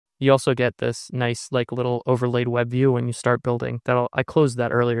You also get this nice like little overlaid web view when you start building. I closed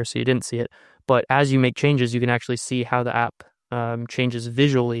that earlier so you didn't see it. But as you make changes, you can actually see how the app changes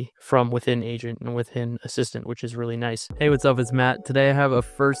visually from within Agent and within Assistant, which is really nice. Hey, what's up? It's Matt. Today I have a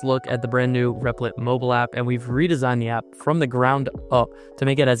first look at the brand new Replit mobile app, and we've redesigned the app from the ground up to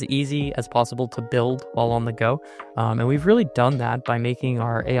make it as easy as possible to build while on the go. And we've really done that by making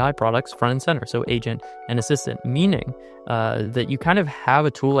our AI products front and center, so Agent and Assistant, meaning that you kind of have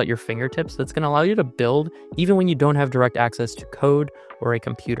a tool at your fingertips that's going to allow you to build even when you don't have direct access to code or a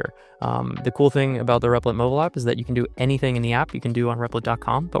computer. The cool thing about the Replit mobile app is that you can do anything in the app you can do on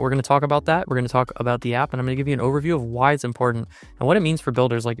Replit.com, but we're going to talk about that. We're going to talk about the app, and I'm going to give you an overview of why it's important and what it means for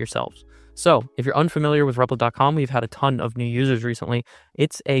builders like yourselves. So if you're unfamiliar with Replit.com, we've had a ton of new users recently.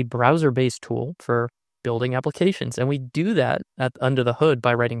 It's a browser-based tool for building applications, and we do that under the hood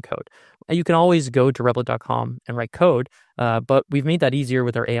by writing code. And you can always go to Replit.com and write code, but we've made that easier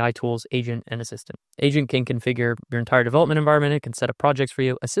with our AI tools, Agent and Assistant. Agent can configure your entire development environment. It can set up projects for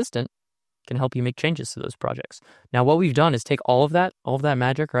you. Assistant can help you make changes to those projects. Now, what we've done is take all of that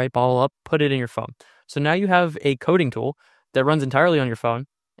magic, right, bottle up, put it in your phone. So now you have a coding tool that runs entirely on your phone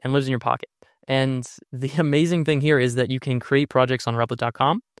and lives in your pocket. And the amazing thing here is that you can create projects on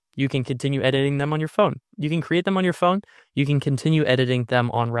Replit.com. You can continue editing them on your phone. You can create them on your phone. You can continue editing them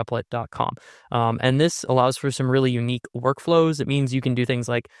on Replit.com. And this allows for some really unique workflows. It means you can do things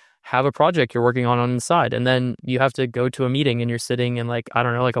like have a project you're working on the side, and then you have to go to a meeting and you're sitting in like a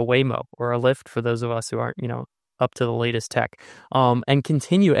Waymo or a Lyft for those of us who aren't, up to the latest tech, and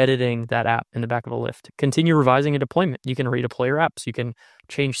continue editing that app in the back of a Lyft. Continue revising a deployment. You can redeploy your apps. You can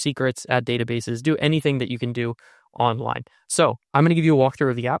change secrets, add databases, do anything that you can do online. So I'm going to give you a walkthrough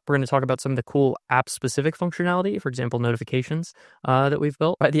of the app. We're going to talk about some of the cool app-specific functionality, for example, notifications that we've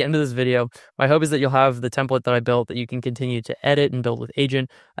built. By the end of this video, my hope is that you'll have the template that I built that you can continue to edit and build with Agent,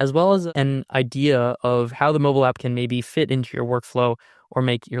 as well as an idea of how the mobile app can maybe fit into your workflow or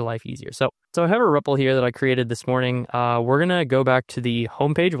make your life easier. So I have a REPL here that I created this morning. We're going to go back to the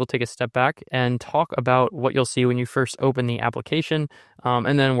homepage. We'll take a step back and talk about what you'll see when you first open the application,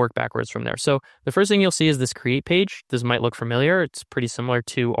 and then work backwards from there. So the first thing you'll see is this create page. This might look familiar. It's pretty similar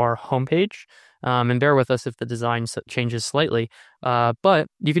to our homepage. And bear with us if the design changes slightly. But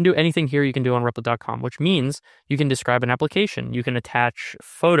you can do anything here you can do on Replit.com, which means you can describe an application. You can attach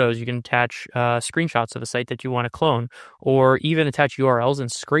photos. You can attach screenshots of a site that you want to clone, or even attach URLs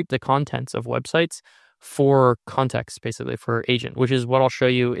and scrape the contents of websites for context, basically for Agent, which is what I'll show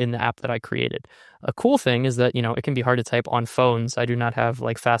you in the app that I created. A cool thing is that, it can be hard to type on phones. I do not have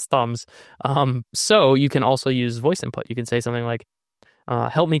like fast thumbs. So you can also use voice input. You can say something like,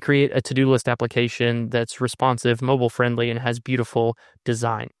 help me create a to-do list application that's responsive, mobile friendly, and has beautiful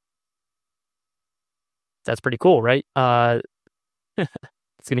design. That's pretty cool, right? It's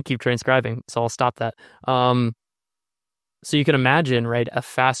going to keep transcribing, so I'll stop that. So you can imagine, right, a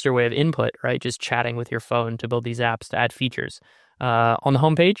faster way of input, right? Just chatting with your phone to build these apps, to add features. On the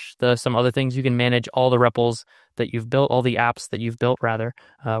homepage, some other things, you can manage all the REPLs that you've built, all the apps that you've built, rather.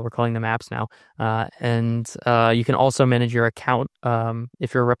 We're calling them apps now. And you can also manage your account.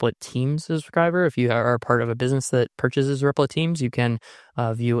 If you're a Replit Teams subscriber, if you are part of a business that purchases Replit Teams, you can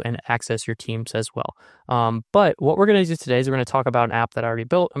view and access your teams as well. But what we're going to do today is we're going to talk about an app that I already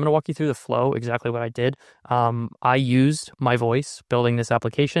built. I'm going to walk you through the flow, exactly what I did. I used my voice building this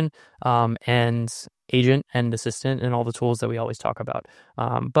application, and Agent and Assistant and all the tools that we always talk about.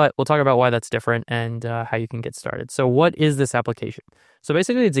 But we'll talk about why that's different and how you can get started. So what is this application? So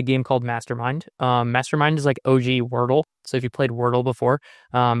basically it's a game called Mastermind. Mastermind is like OG Wordle. So if you played Wordle before,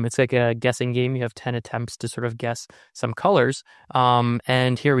 it's like a guessing game. You have 10 attempts to sort of guess some colors.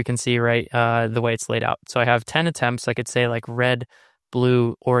 And here we can see, right, the way it's laid out. So I have 10 attempts. I could say like red,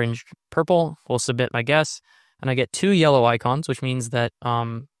 blue, orange, purple. We'll submit my guess. And I get 2 yellow icons, which means that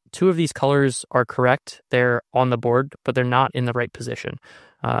 2 of these colors are correct. They're on the board, but they're not in the right position.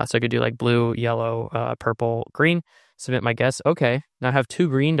 So I could do like blue, yellow, purple, green, submit my guess. Okay, now I have 2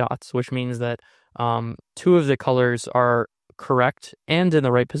 green dots, which means that 2 of the colors are correct and in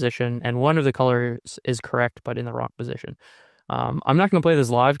the right position, and 1 of the colors is correct but in the wrong position. I'm not going to play this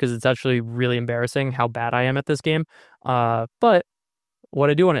live because it's actually really embarrassing how bad I am at this game. But what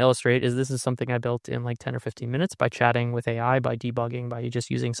I do want to illustrate is this is something I built in like 10 or 15 minutes by chatting with AI, by debugging, by just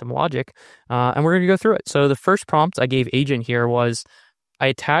using some logic. And we're going to go through it. So the first prompt I gave Agent here was I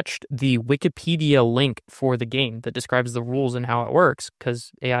attached the Wikipedia link for the game that describes the rules and how it works,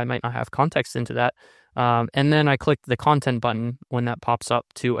 because AI might not have context into that. And then I clicked the content button when that pops up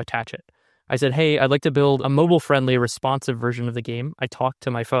to attach it. I said, hey, I'd like to build a mobile-friendly, responsive version of the game. I talked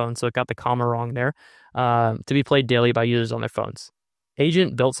to my phone, so it got the comma wrong there, to be played daily by users on their phones.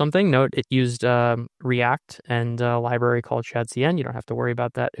 Agent built something. Note it used React and a library called shadcn. You don't have to worry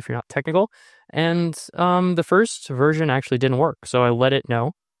about that if you're not technical. And the first version actually didn't work. So I let it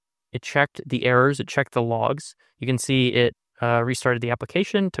know. It checked the errors. It checked the logs. You can see it restarted the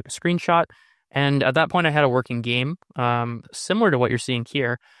application, took a screenshot. And at that point, I had a working game similar to what you're seeing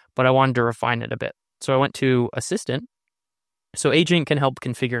here, but I wanted to refine it a bit. So I went to Assistant. So Agent can help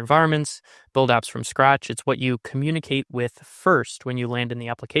configure environments, build apps from scratch. It's what you communicate with first when you land in the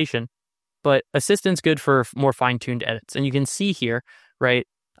application. But Assistant's good for more fine-tuned edits. And you can see here, right,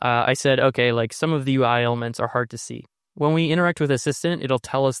 I said, okay, like some of the UI elements are hard to see. When we interact with Assistant, it'll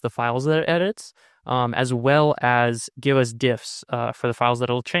tell us the files that it edits, as well as give us diffs for the files that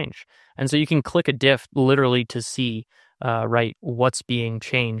it'll change. And so you can click a diff literally to see, right, what's being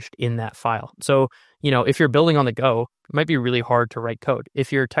changed in that file. So, if you're building on the go, it might be really hard to write code.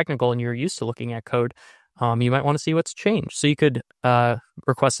 If you're technical and you're used to looking at code, you might want to see what's changed. So you could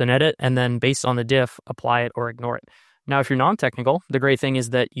request an edit and then based on the diff, apply it or ignore it. Now, if you're non-technical, the great thing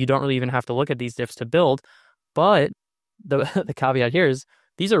is that you don't really even have to look at these diffs to build, but the caveat here is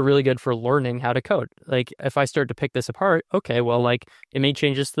these are really good for learning how to code. Like if I start to pick this apart, okay, well, like it made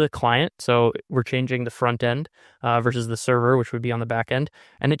changes to the client. So we're changing the front end versus the server, which would be on the back end.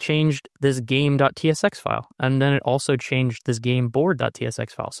 And it changed this game.tsx file. And then it also changed this game board.tsx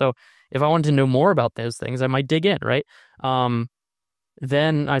file. So if I wanted to know more about those things, I might dig in, right?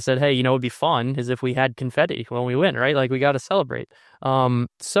 Then I said, hey, it'd be fun is if we had confetti when we win, right? Like we got to celebrate.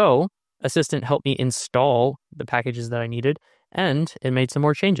 So Assistant helped me install the packages that I needed, and it made some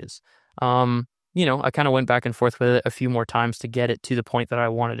more changes. I kind of went back and forth with it a few more times to get it to the point that I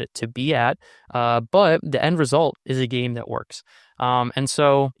wanted it to be at. But the end result is a game that works. And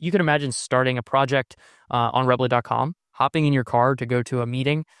so you can imagine starting a project on Replit.com, hopping in your car to go to a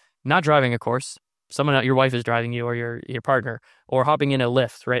meeting, not driving, of course. Your wife is driving you or your partner, or hopping in a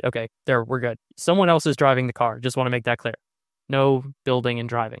Lyft, right? Okay, there, we're good. Someone else is driving the car. Just want to make that clear. No building and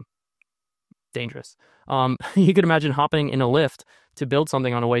driving. Dangerous. You could imagine hopping in a Lyft to build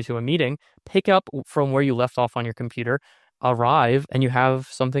something on a way to a meeting, pick up from where you left off on your computer, arrive, and you have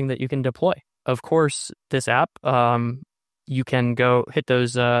something that you can deploy. Of course, this app, you can go hit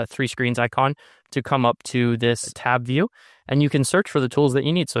those three screens icon to come up to this tab view, and you can search for the tools that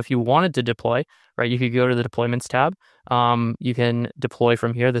you need. So if you wanted to deploy, right, you could go to the deployments tab. You can deploy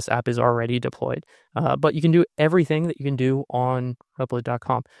from here. This app is already deployed, but you can do everything that you can do on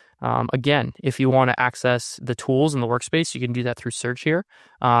Replit.com. Again, if you want to access the tools in the workspace, you can do that through search here.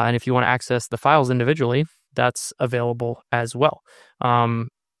 And if you want to access the files individually, that's available as well.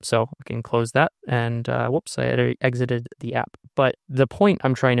 So I can close that and whoops, I had exited the app. But the point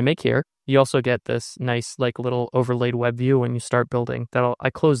I'm trying to make here, you also get this nice like little overlaid web view when you start building. I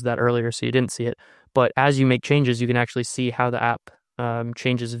closed that earlier so you didn't see it. But as you make changes, you can actually see how the app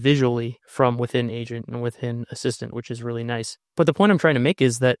changes visually from within Agent and within Assistant, which is really nice. But the point I'm trying to make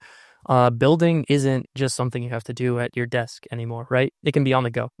is that building isn't just something you have to do at your desk anymore, right? It can be on the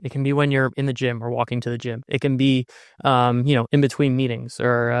go. It can be when you're in the gym or walking to the gym. It can be, in between meetings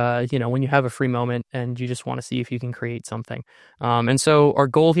or, when you have a free moment and you just want to see if you can create something. And so our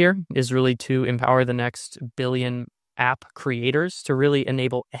goal here is really to empower the next billion app creators to really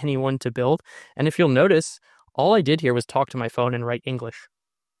enable anyone to build. And if you'll notice, all I did here was talk to my phone and write English.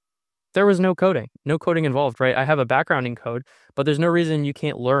 There was no coding involved, right? I have a background in code, but there's no reason you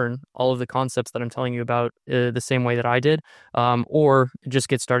can't learn all of the concepts that I'm telling you about the same way that I did, or just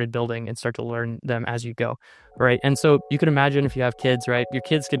get started building and start to learn them as you go, right? And so you can imagine if you have kids, right? Your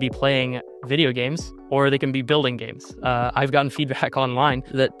kids could be playing video games or they can be building games. I've gotten feedback online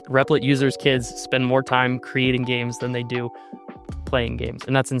that Replit users' kids spend more time creating games than they do playing games.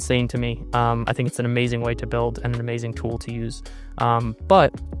 And that's insane to me. I think it's an amazing way to build and an amazing tool to use.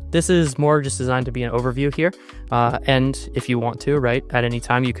 But this is more just designed to be an overview here. And if you want to, right, at any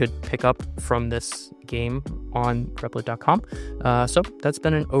time, you could pick up from this game on Replit.com. So that's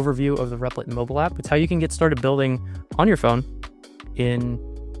been an overview of the Replit mobile app. It's how you can get started building on your phone in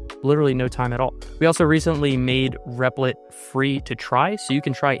literally no time at all. We also recently made Replit free to try. So you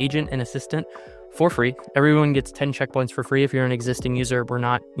can try Agent and Assistant for free. Everyone gets 10 checkpoints for free. If you're an existing user,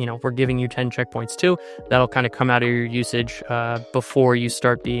 we're giving you 10 checkpoints too. That'll kind of come out of your usage before you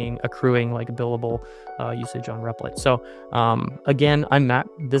start accruing like billable usage on Replit. So again, I'm Matt.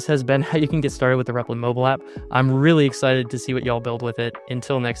 This has been how you can get started with the Replit mobile app. I'm really excited to see what y'all build with it.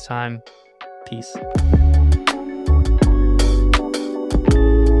 Until next time, peace.